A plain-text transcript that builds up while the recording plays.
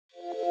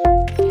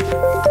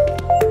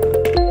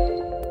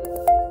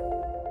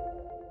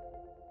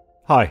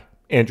Hi,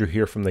 Andrew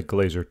here from the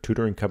Glaser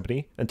Tutoring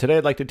Company, and today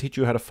I'd like to teach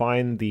you how to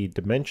find the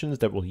dimensions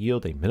that will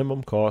yield a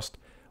minimum cost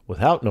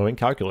without knowing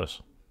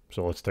calculus.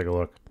 So let's take a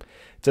look.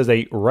 It says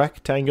a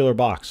rectangular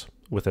box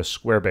with a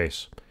square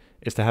base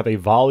is to have a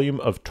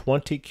volume of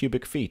 20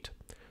 cubic feet.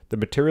 The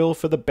material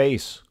for the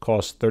base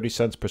costs 30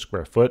 cents per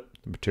square foot,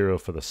 the material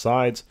for the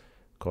sides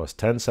costs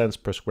 10 cents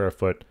per square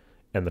foot,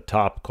 and the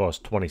top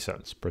costs 20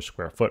 cents per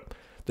square foot.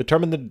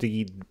 Determine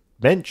the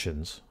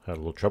dimensions, had a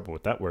little trouble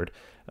with that word,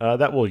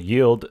 that will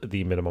yield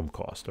the minimum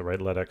cost. All right,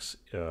 let x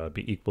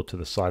be equal to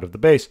the side of the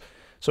base.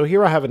 So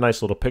here I have a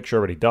nice little picture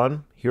already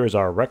done. Here is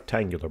our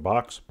rectangular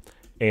box,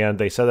 and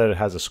they said that it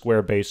has a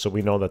square base, so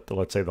we know that,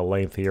 let's say, the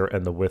length here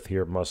and the width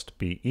here must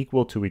be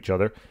equal to each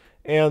other,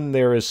 and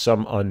there is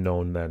some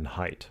unknown then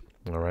height.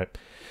 All right,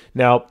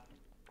 now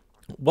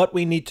what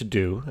we need to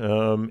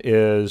do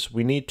is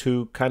we need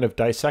to kind of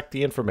dissect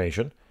the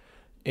information,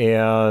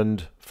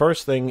 and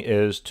first thing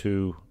is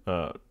to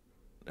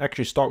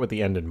actually start with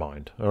the end in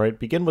mind. All right,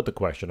 begin with the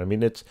question. I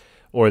mean,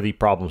 or the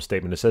problem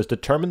statement. It says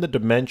determine the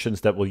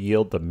dimensions that will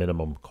yield the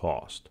minimum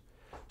cost.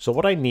 So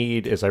what I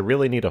need is I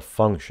really need a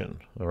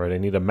function. All right, I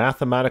need a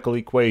mathematical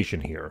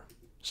equation here.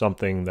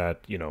 Something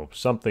that,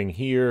 something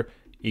here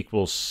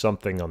equals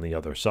something on the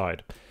other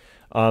side.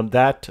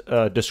 That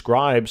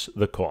describes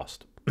the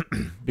cost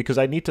because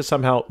I need to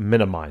somehow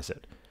minimize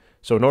it.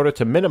 So in order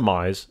to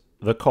minimize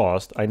the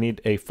cost, I need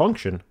a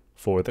function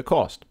for the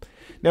cost.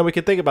 Now we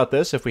can think about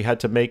this. If we had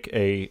to make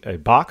a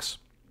box,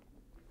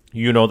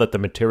 you know that the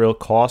material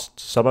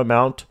costs some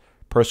amount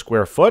per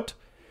square foot,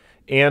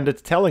 and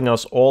it's telling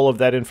us all of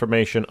that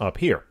information up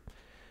here.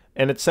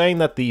 And it's saying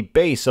that the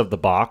base of the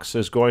box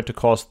is going to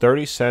cost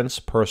 30 cents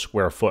per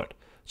square foot.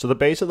 So the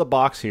base of the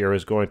box here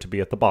is going to be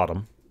at the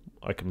bottom.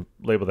 I can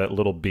label that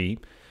little b,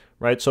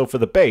 right? So for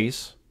the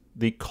base,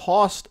 the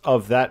cost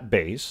of that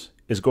base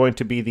is going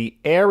to be the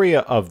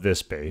area of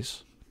this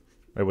base,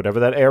 right? Whatever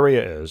that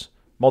area is,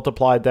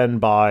 multiplied then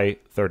by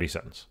 30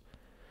 cents,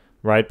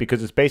 right?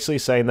 Because it's basically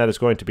saying that it's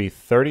going to be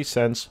 30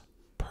 cents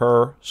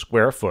per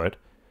square foot.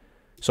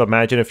 So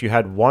imagine if you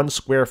had 1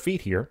 square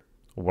feet here,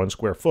 1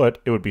 square foot,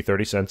 it would be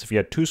 30 cents. If you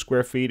had 2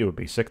 square feet, it would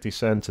be 60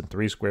 cents, and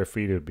 3 square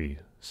feet, it would be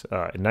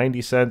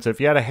 90 cents.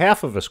 If you had a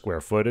half of a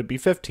square foot, it'd be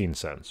 15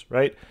 cents,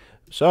 right?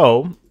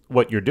 So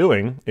what you're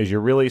doing is you're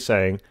really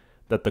saying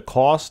that the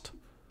cost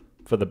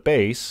for the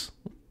base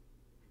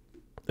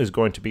is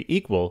going to be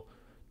equal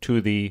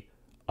to the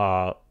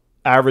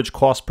average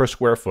cost per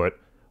square foot,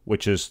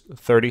 which is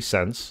 30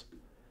 cents.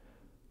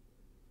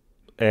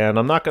 And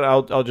I'm not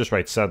going to, I'll just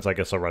write cents. I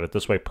guess I'll write it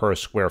this way, per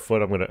square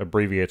foot. I'm going to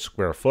abbreviate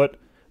square foot.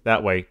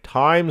 That way,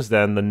 times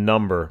then the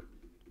number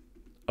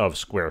of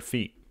square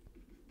feet.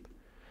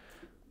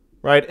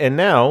 Right, and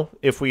now,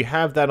 if we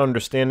have that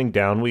understanding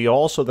down, we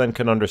also then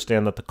can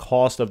understand that the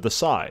cost of the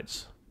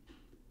sides.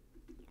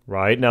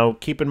 Right, now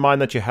keep in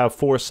mind that you have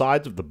 4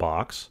 sides of the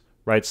box.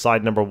 Right,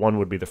 side number 1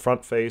 would be the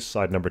front face,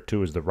 side number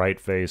 2 is the right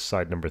face,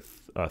 side number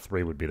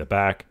 3 would be the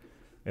back,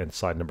 and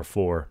side number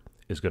 4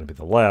 is going to be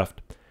the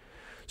left.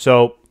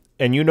 So,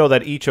 and you know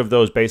that each of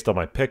those, based on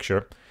my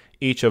picture,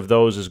 each of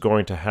those is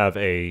going to have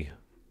a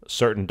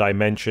certain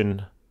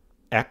dimension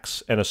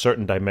x and a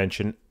certain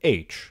dimension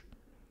h,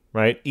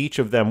 right? Each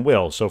of them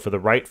will. So for the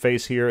right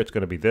face here, it's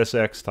going to be this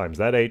x times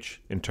that h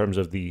in terms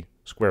of the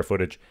square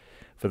footage.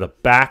 For the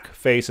back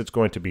face, it's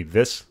going to be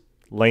this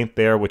length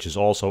there, which is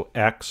also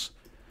x,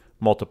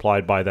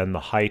 multiplied by then the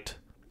height,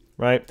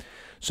 right?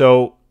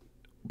 So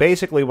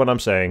basically what I'm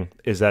saying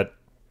is that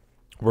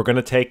we're going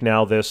to take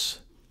now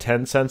this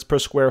 10 cents per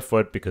square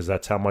foot, because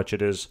that's how much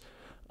it is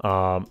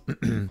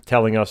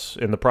telling us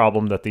in the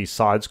problem that these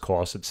sides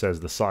cost. It says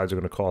the sides are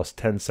going to cost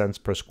 10 cents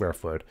per square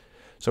foot.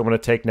 So I'm going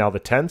to take now the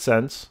 10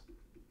 cents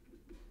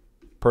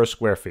per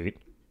square feet,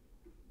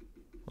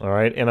 all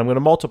right, and I'm going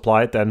to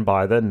multiply it then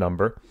by the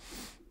number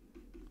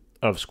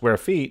of square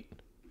feet.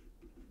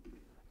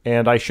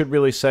 And I should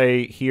really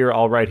say here,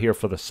 I'll write here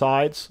for the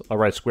sides, I'll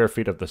write square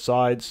feet of the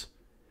sides.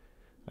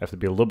 I have to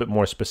be a little bit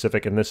more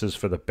specific, and this is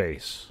for the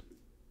base,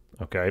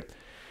 okay?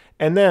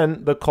 And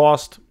then the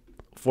cost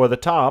for the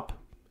top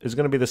is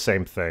going to be the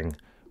same thing,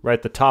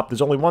 right? The top,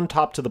 there's only one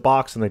top to the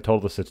box, and they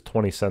told us it's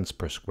 20 cents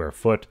per square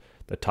foot.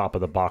 The top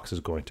of the box is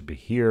going to be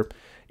here,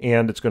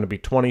 and it's going to be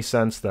 20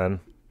 cents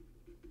then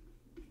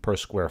per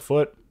square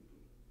foot,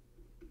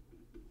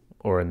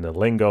 or in the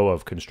lingo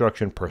of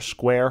construction, per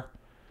square,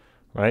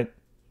 right?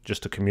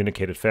 Just to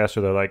communicate it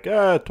faster, they're like,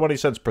 20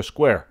 cents per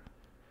square.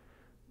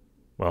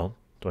 Well,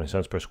 20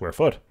 cents per square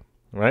foot,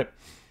 right?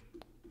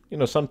 You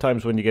know,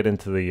 sometimes when you get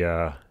into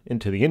the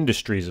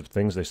industries of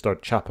things, they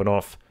start chopping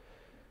off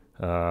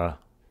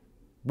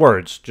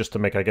words just to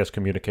make, I guess,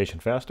 communication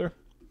faster.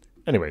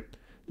 Anyway,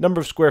 number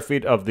of square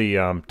feet of the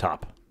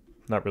top.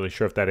 Not really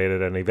sure if that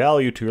added any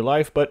value to your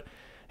life, but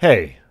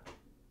hey,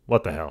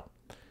 what the hell?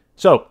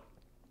 So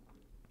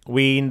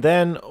we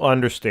then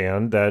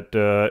understand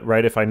that,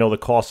 right, if I know the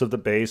cost of the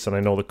base and I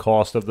know the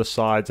cost of the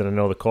sides and I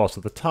know the cost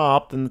of the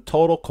top, then the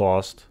total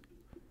cost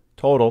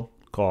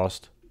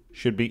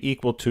should be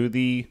equal to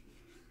the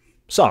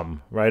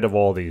sum, right, of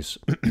all these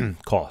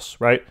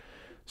costs, right?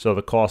 So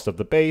the cost of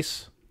the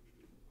base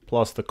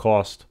plus the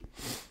cost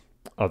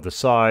of the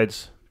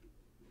sides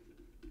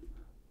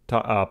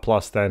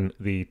plus then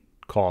the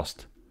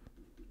cost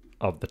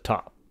of the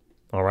top.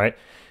 All right.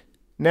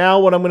 Now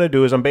what I'm going to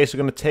do is I'm basically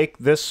going to take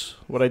this,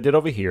 what I did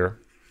over here,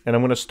 and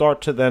I'm going to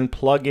start to then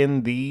plug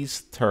in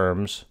these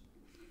terms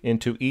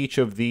into each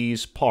of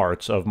these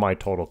parts of my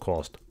total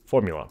cost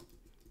formula.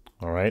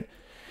 All right.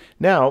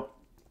 Now,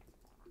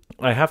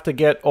 I have to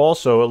get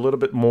also a little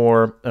bit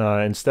more,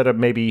 instead of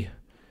maybe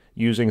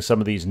using some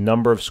of these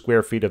number of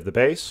square feet of the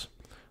base,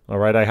 all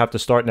right, I have to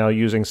start now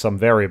using some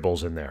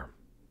variables in there.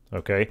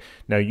 Okay.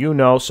 Now, you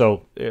know,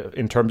 so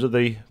in terms of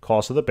the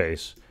cost of the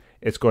base,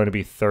 it's going to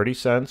be 30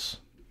 cents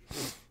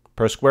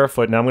per square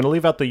foot. Now, I'm going to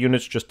leave out the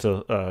units just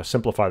to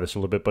simplify this a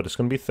little bit, but it's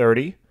going to be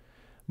 30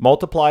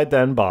 multiplied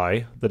then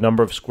by the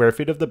number of square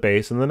feet of the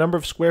base. And the number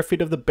of square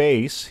feet of the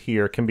base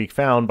here can be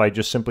found by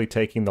just simply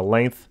taking the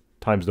length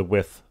times the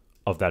width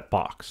of that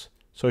box.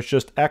 So it's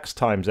just x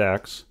times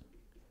x,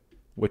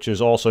 which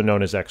is also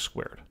known as x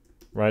squared,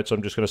 right? So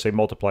I'm just going to say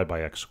multiply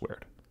by x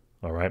squared,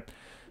 all right?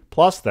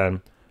 Plus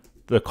then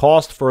the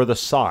cost for the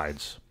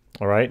sides,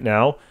 all right?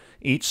 Now,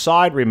 each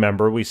side,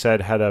 remember, we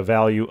said had a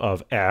value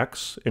of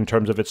x in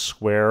terms of its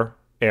square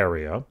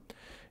area.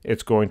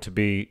 It's going to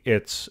be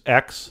its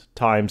x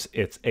times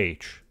its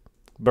h.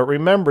 But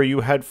remember,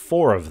 you had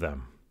 4 of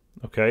them,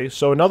 okay?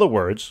 So in other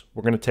words,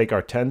 we're going to take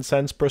our 10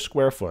 cents per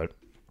square foot,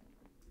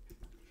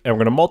 and we're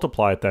going to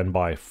multiply it then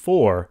by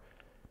 4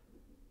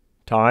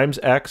 times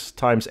x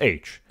times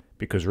h.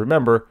 Because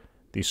remember,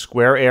 the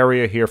square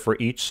area here for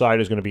each side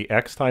is going to be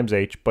x times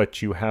h,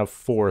 but you have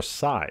 4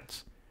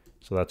 sides.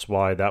 So that's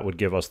why that would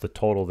give us the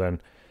total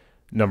then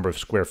number of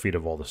square feet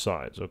of all the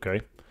sides,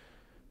 okay?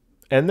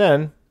 And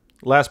then,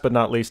 last but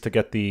not least, to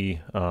get the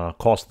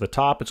cost of the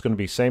top, it's going to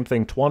be same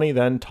thing, 20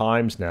 then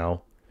times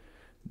now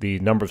the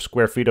number of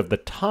square feet of the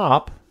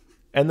top.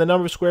 And the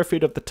number of square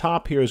feet of the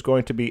top here is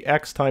going to be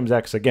x times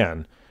x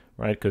again,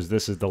 right? Because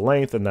this is the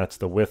length and that's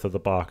the width of the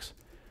box.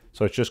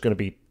 So it's just going to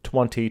be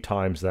 20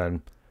 times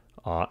then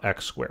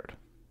x squared.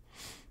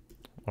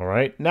 All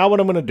right, now what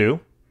I'm going to do,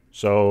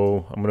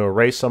 so I'm going to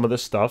erase some of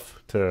this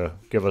stuff to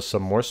give us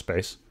some more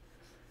space.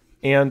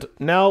 And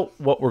now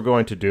what we're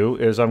going to do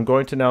is I'm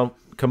going to now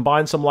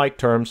combine some like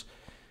terms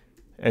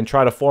and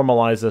try to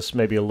formalize this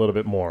maybe a little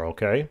bit more,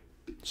 okay?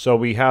 So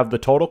we have the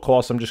total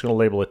cost, I'm just going to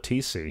label it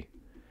TC,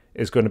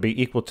 is going to be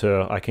equal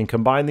to, I can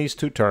combine these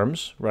two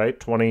terms, right?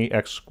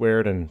 20x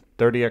squared and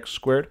 30x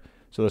squared.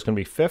 So that's going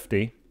to be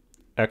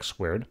 50x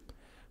squared.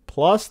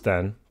 Plus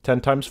then,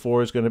 10 times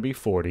 4 is going to be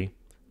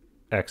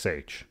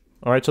 40xh.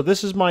 All right, so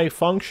this is my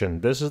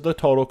function. This is the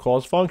total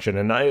cost function.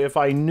 And if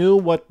I knew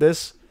what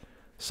this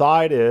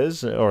side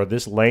is, or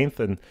this length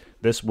and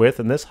this width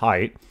and this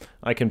height,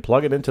 I can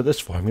plug it into this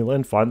formula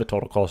and find the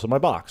total cost of my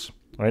box.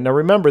 All right, now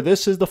remember,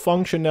 this is the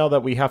function now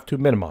that we have to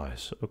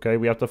minimize. Okay,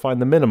 we have to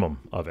find the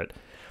minimum of it.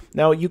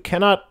 Now, you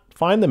cannot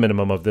find the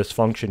minimum of this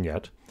function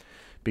yet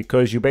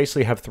because you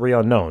basically have 3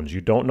 unknowns.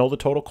 You don't know the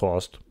total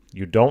cost.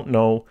 You don't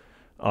know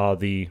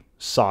the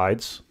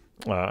sides.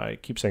 I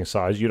keep saying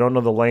size. You don't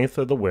know the length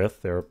or the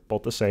width. They're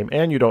both the same.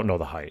 And you don't know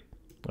the height.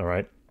 All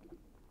right?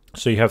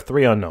 So you have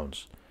 3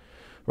 unknowns,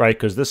 right?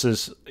 Because this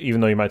is,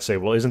 even though you might say,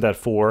 well, isn't that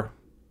 4?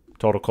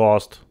 Total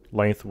cost,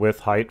 length, width,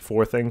 height,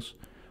 4 things?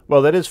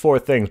 Well, that is 4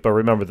 things, but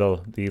remember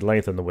the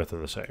length and the width are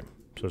the same.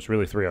 So it's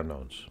really 3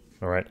 unknowns.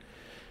 All right?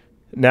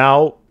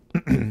 Now,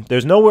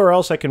 there's nowhere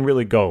else I can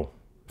really go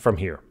from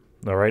here.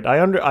 All right?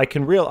 I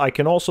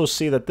can also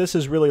see that this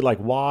is really like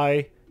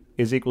y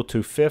is equal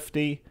to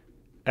 50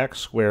 x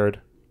squared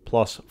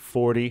plus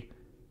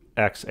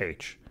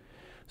 40xh.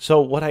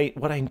 So what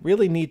I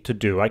really need to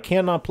do, I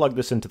cannot plug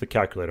this into the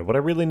calculator. What I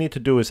really need to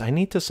do is I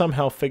need to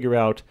somehow figure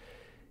out,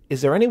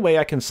 is there any way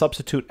I can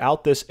substitute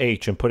out this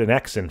h and put an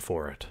x in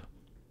for it?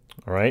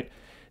 All right.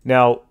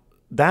 Now,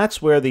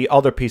 that's where the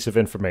other piece of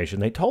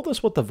information, they told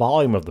us what the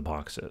volume of the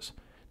box is.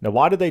 Now,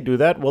 why did they do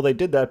that? Well, they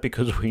did that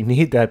because we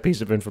need that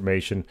piece of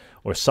information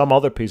or some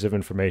other piece of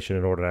information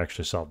in order to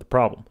actually solve the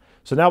problem.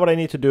 So now what I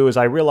need to do is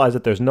I realize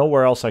that there's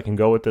nowhere else I can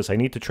go with this. I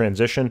need to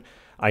transition.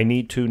 I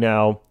need to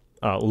now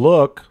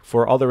look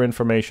for other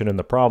information in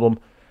the problem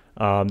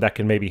that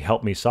can maybe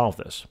help me solve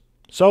this.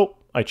 So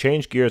I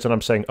change gears and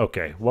I'm saying,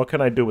 okay, what can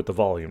I do with the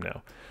volume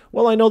now?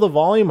 Well, I know the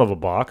volume of a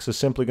box is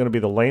simply going to be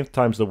the length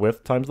times the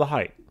width times the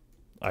height.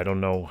 I don't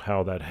know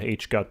how that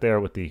h got there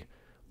with the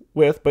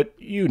width, but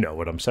you know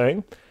what I'm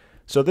saying.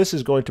 So this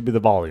is going to be the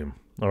volume.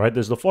 All right,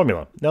 there's the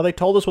formula. Now they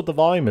told us what the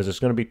volume is. It's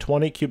going to be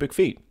 20 cubic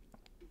feet.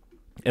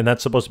 And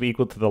that's supposed to be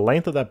equal to the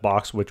length of that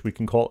box, which we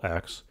can call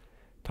x,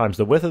 times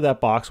the width of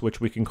that box, which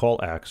we can call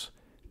x,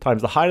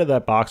 times the height of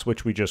that box,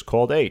 which we just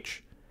called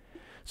h.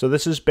 So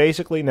this is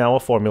basically now a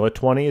formula.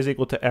 20 is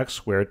equal to x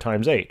squared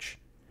times h.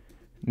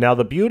 Now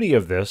the beauty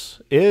of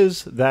this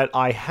is that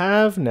I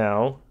have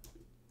now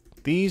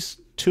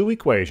these 2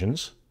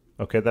 equations,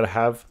 okay, that I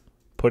have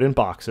put in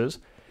boxes,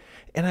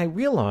 and I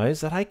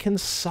realize that I can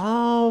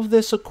solve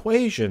this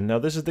equation. Now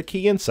this is the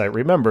key insight.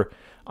 Remember,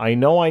 I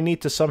know I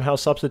need to somehow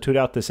substitute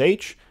out this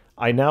h.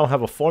 I now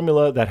have a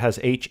formula that has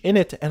h in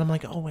it, and I'm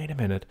like, oh, wait a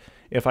minute.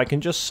 If I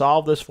can just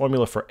solve this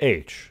formula for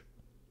h,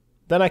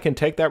 then I can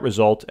take that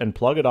result and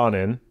plug it on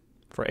in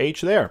for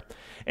h there.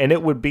 And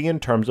it would be in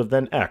terms of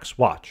then x.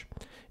 Watch.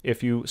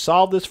 If you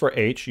solve this for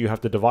h, you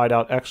have to divide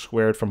out x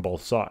squared from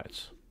both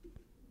sides.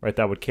 Right?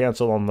 That would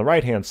cancel on the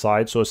right-hand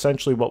side. So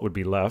essentially what would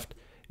be left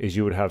is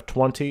you would have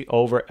 20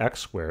 over x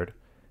squared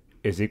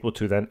is equal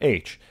to then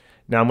h.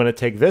 Now I'm going to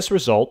take this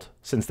result,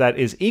 since that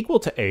is equal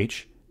to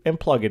h, and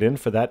plug it in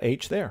for that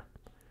h there.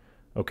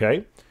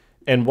 Okay?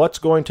 And what's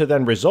going to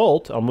then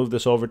result, I'll move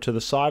this over to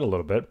the side a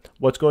little bit,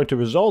 what's going to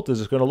result is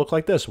it's going to look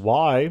like this.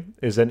 Y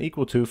is then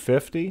equal to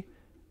 50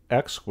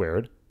 x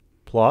squared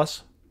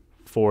plus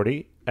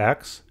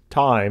 40x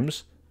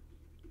times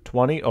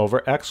 20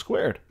 over x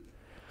squared.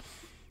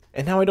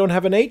 And now I don't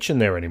have an h in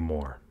there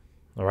anymore.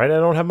 All right, I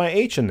don't have my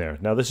h in there.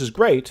 Now this is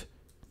great.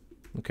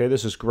 Okay,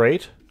 this is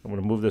great. I'm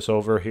going to move this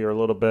over here a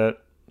little bit.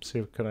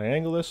 See, can I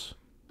angle this?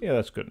 Yeah,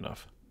 that's good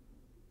enough.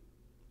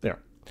 There.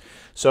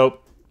 So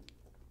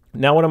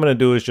now what I'm going to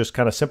do is just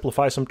kind of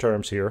simplify some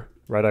terms here.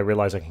 Right, I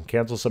realize I can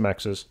cancel some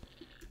x's.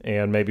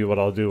 And maybe what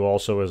I'll do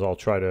also is I'll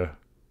try to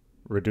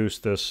reduce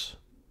this,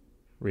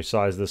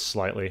 resize this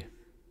slightly.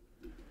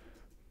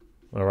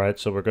 All right,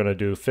 so we're going to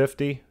do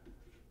 50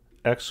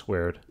 x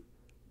squared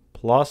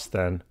plus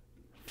then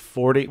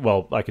 40,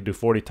 well, I could do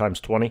 40 times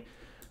 20,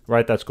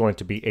 right? That's going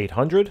to be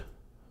 800,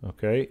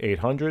 okay,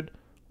 800,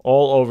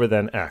 all over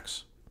then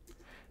x.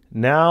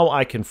 Now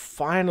I can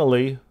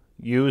finally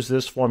use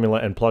this formula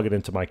and plug it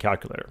into my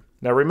calculator.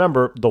 Now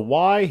remember, the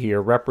y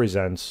here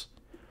represents,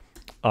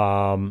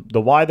 the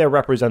y there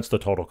represents the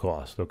total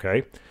cost,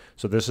 okay?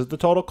 So this is the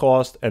total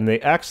cost, and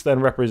the x then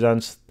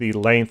represents the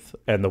length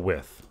and the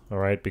width, all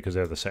right, because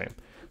they're the same.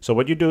 So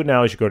what you do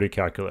now is you go to your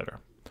calculator.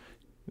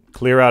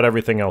 Clear out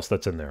everything else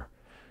that's in there.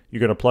 You're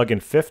going to plug in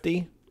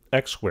 50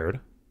 x squared,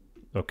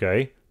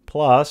 okay,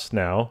 plus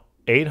now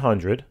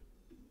 800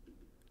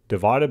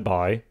 divided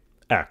by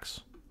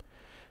x.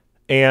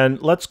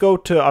 And let's go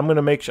to, I'm going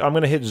to make sure, I'm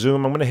going to hit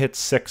zoom, I'm going to hit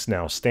 6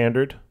 now,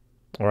 standard,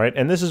 all right,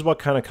 and this is what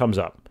kind of comes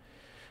up.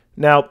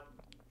 Now,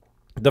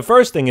 the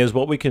first thing is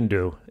what we can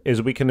do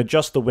is we can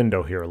adjust the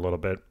window here a little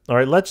bit. All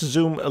right, let's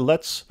zoom,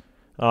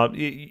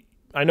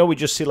 I know we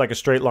just see like a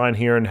straight line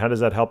here, and how does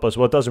that help us?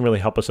 Well, it doesn't really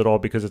help us at all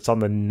because it's on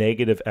the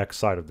negative x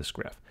side of this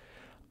graph.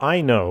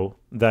 I know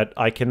that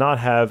I cannot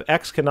have,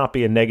 x cannot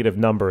be a negative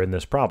number in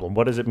this problem.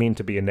 What does it mean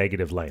to be a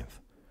negative length,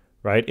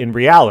 right? In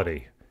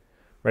reality,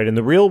 right, in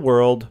the real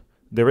world,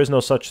 there is no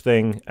such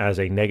thing as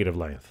a negative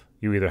length.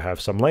 You either have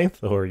some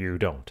length or you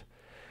don't,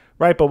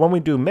 right? But when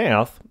we do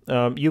math,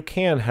 you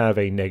can have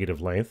a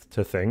negative length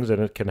to things,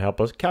 and it can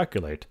help us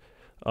calculate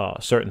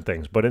certain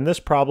things. But in this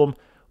problem,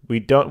 we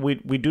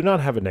do not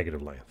have a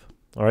negative length.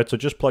 All right, so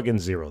just plug in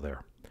 0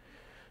 there.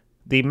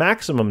 The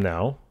maximum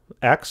now,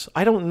 x,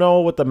 I don't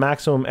know what the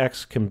maximum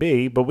x can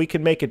be, but we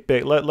can make it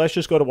big. Let's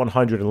just go to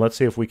 100 and let's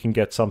see if we can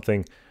get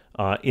something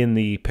in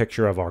the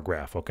picture of our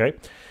graph, okay?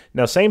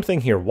 Now, same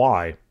thing here,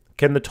 y.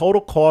 Can the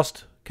total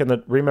cost,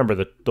 remember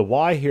the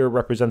y here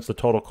represents the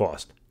total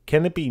cost.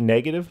 Can it be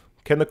negative?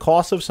 Can the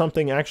cost of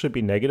something actually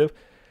be negative?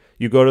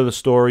 You go to the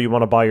store, you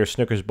want to buy your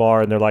Snickers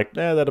bar, and they're like,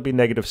 that'll be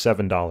negative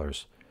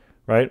 $7,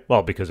 right?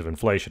 Well, because of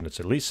inflation, it's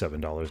at least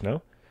 $7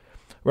 now,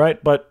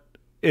 right? But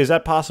is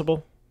that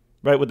possible?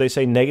 Right? Would they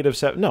say negative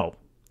 7? No.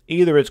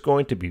 Either it's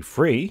going to be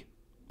free,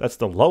 that's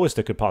the lowest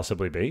it could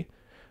possibly be,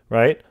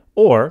 right?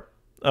 Or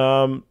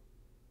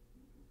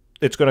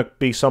it's going to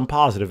be some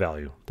positive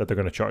value that they're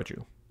going to charge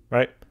you,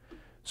 right?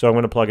 So I'm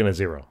going to plug in a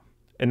 0.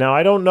 And now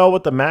I don't know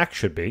what the max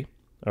should be,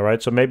 all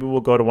right? So maybe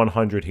we'll go to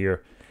 100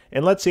 here,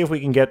 and let's see if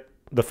we can get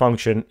the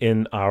function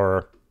in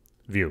our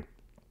view.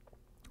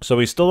 So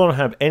we still don't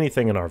have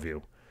anything in our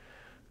view.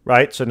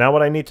 Right, so now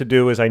what I need to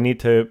do is I need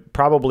to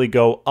probably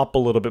go up a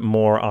little bit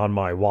more on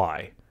my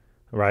y.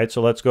 Right,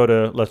 so let's go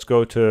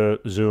to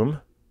zoom.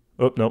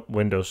 Oh, no,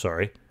 Windows,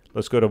 sorry.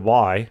 Let's go to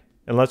y,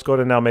 and let's go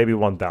to now maybe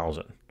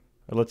 1000.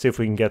 Let's see if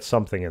we can get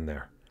something in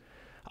there.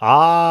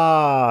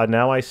 Ah,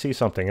 now I see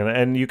something.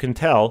 And you can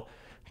tell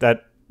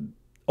that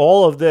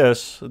all of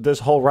this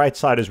whole right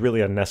side is really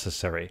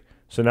unnecessary.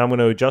 So now I'm going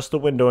to adjust the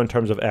window in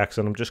terms of x,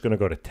 and I'm just going to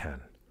go to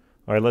 10.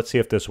 All right, let's see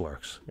if this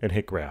works, and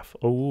hit graph.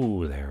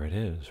 Oh, there it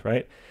is,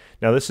 right?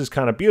 Now this is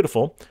kind of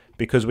beautiful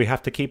because we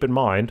have to keep in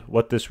mind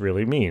what this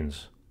really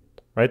means,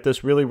 right?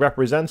 This really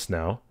represents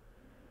now,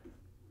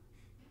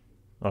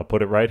 I'll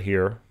put it right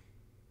here,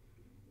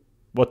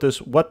 what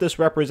this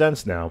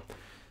represents now.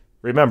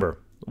 Remember,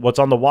 what's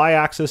on the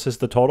y-axis is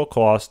the total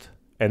cost,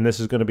 and this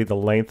is going to be the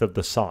length of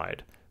the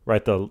side,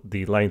 right?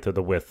 The length or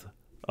the width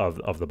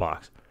of the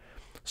box.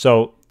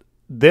 So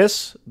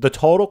the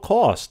total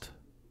cost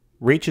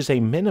reaches a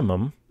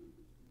minimum,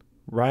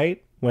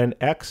 right, when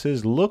x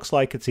looks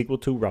like it's equal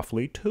to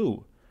roughly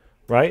 2,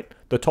 right?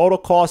 The total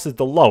cost is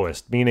the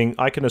lowest, meaning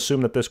I can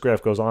assume that this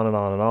graph goes on and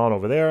on and on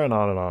over there and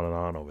on and on and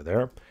on over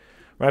there,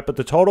 right? But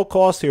the total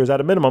cost here is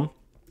at a minimum.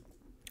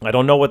 I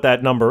don't know what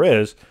that number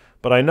is,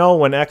 but I know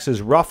when x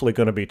is roughly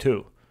going to be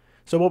 2.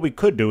 So what we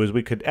could do is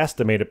we could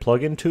estimate it,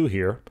 plug in 2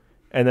 here,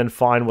 and then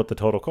find what the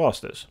total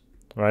cost is.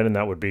 all right? And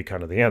that would be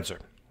kind of the answer,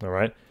 all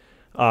right?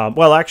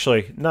 Well,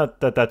 actually,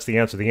 not that that's the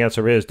answer. The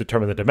answer is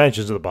determine the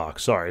dimensions of the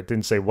box. Sorry, it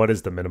didn't say what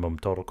is the minimum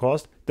total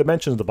cost.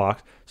 Dimensions of the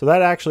box. So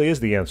that actually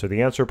is the answer.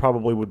 The answer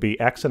probably would be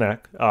x and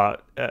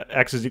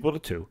x is equal to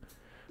 2,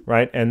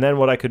 right? And then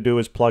what I could do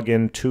is plug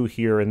in 2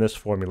 here in this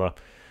formula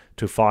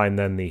to find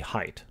then the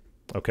height,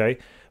 okay?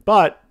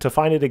 But to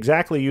find it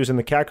exactly using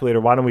the calculator,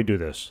 why don't we do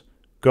this?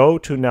 Go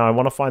to, now I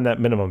want to find that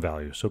minimum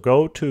value. So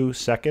go to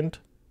second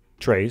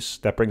trace.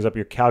 That brings up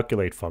your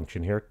calculate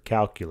function here,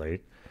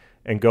 calculate,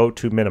 and go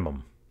to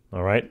minimum.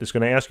 All right, it's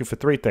going to ask you for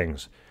 3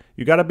 things.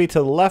 You got to be to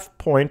the left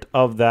point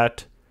of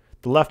that,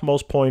 the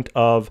leftmost point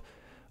of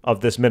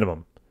this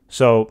minimum.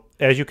 So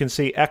as you can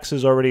see, x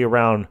is already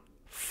around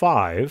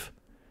 5.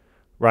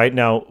 Right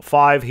now,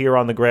 5 here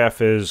on the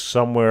graph is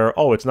somewhere,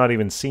 oh, it's not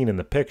even seen in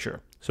the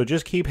picture. So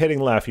just keep hitting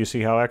left. You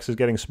see how x is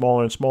getting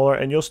smaller and smaller,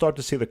 and you'll start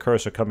to see the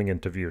cursor coming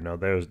into view. Now,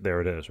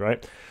 there it is,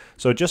 right?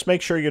 So just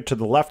make sure you're to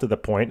the left of the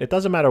point. It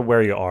doesn't matter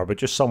where you are, but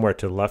just somewhere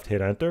to the left,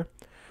 hit enter.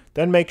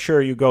 Then make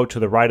sure you go to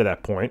the right of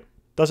that point.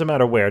 Doesn't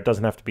matter where. It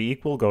doesn't have to be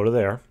equal. Go to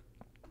there.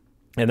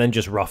 And then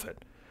just rough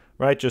it,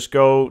 right? Just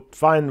go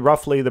find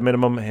roughly the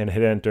minimum and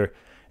hit enter,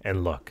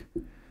 and look.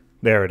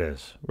 There it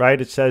is, right?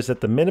 It says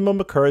that the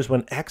minimum occurs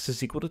when x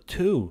is equal to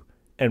 2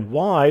 and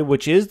y,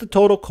 which is the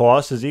total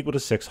cost, is equal to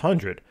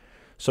 600.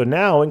 So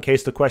now, in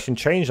case the question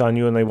changed on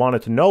you and they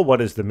wanted to know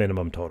what is the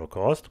minimum total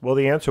cost, well,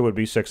 the answer would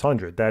be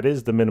 600. That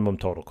is the minimum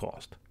total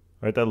cost,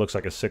 right? That looks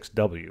like a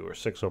 6W or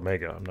 6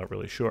 omega. I'm not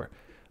really sure.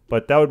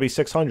 But that would be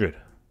 600.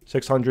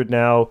 600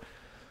 now,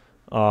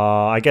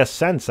 I guess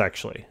cents,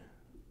 actually.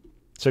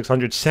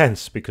 600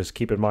 cents, because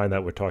keep in mind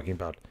that we're talking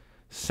about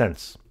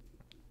cents.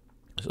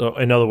 So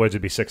in other words,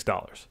 it'd be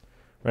 $6,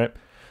 right?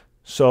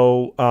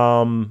 So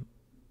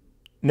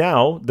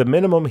now the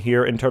minimum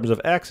here in terms of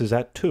x is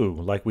at 2,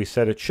 like we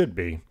said it should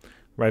be,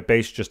 right,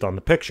 based just on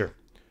the picture.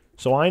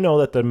 So I know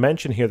that the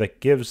dimension here that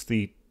gives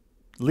the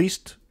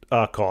least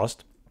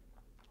cost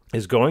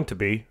is going to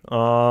be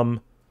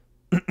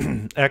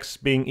x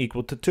being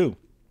equal to 2.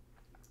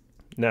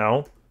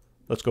 Now,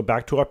 let's go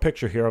back to our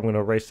picture here. I'm going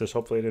to erase this.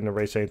 Hopefully I didn't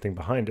erase anything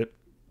behind it.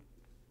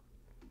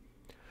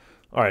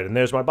 All right, and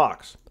there's my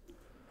box.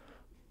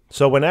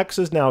 So when x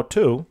is now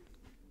 2,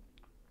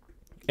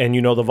 and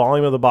you know the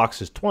volume of the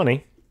box is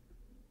 20,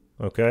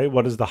 okay,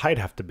 what does the height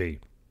have to be?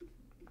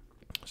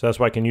 So that's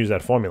why I can use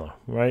that formula,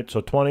 right? So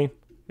 20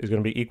 is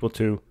going to be equal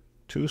to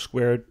 2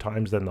 squared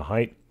times then the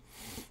height,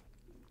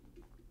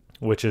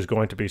 which is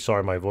going to be,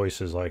 sorry, my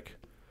voice is like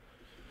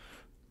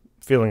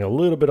feeling a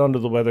little bit under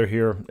the weather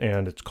here,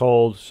 and it's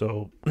cold,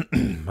 so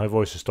my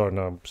voice is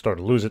starting to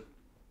lose it.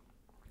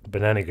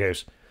 But in any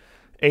case,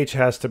 h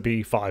has to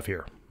be 5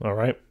 here, all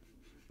right?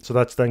 So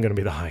that's then going to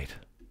be the height.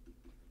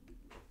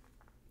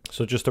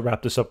 So just to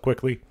wrap this up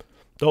quickly,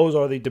 those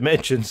are the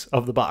dimensions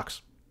of the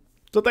box.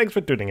 So thanks for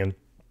tuning in.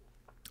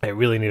 I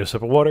really need a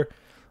sip of water.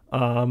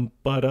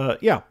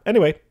 Yeah,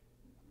 anyway,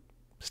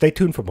 stay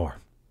tuned for more.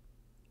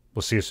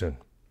 We'll see you soon.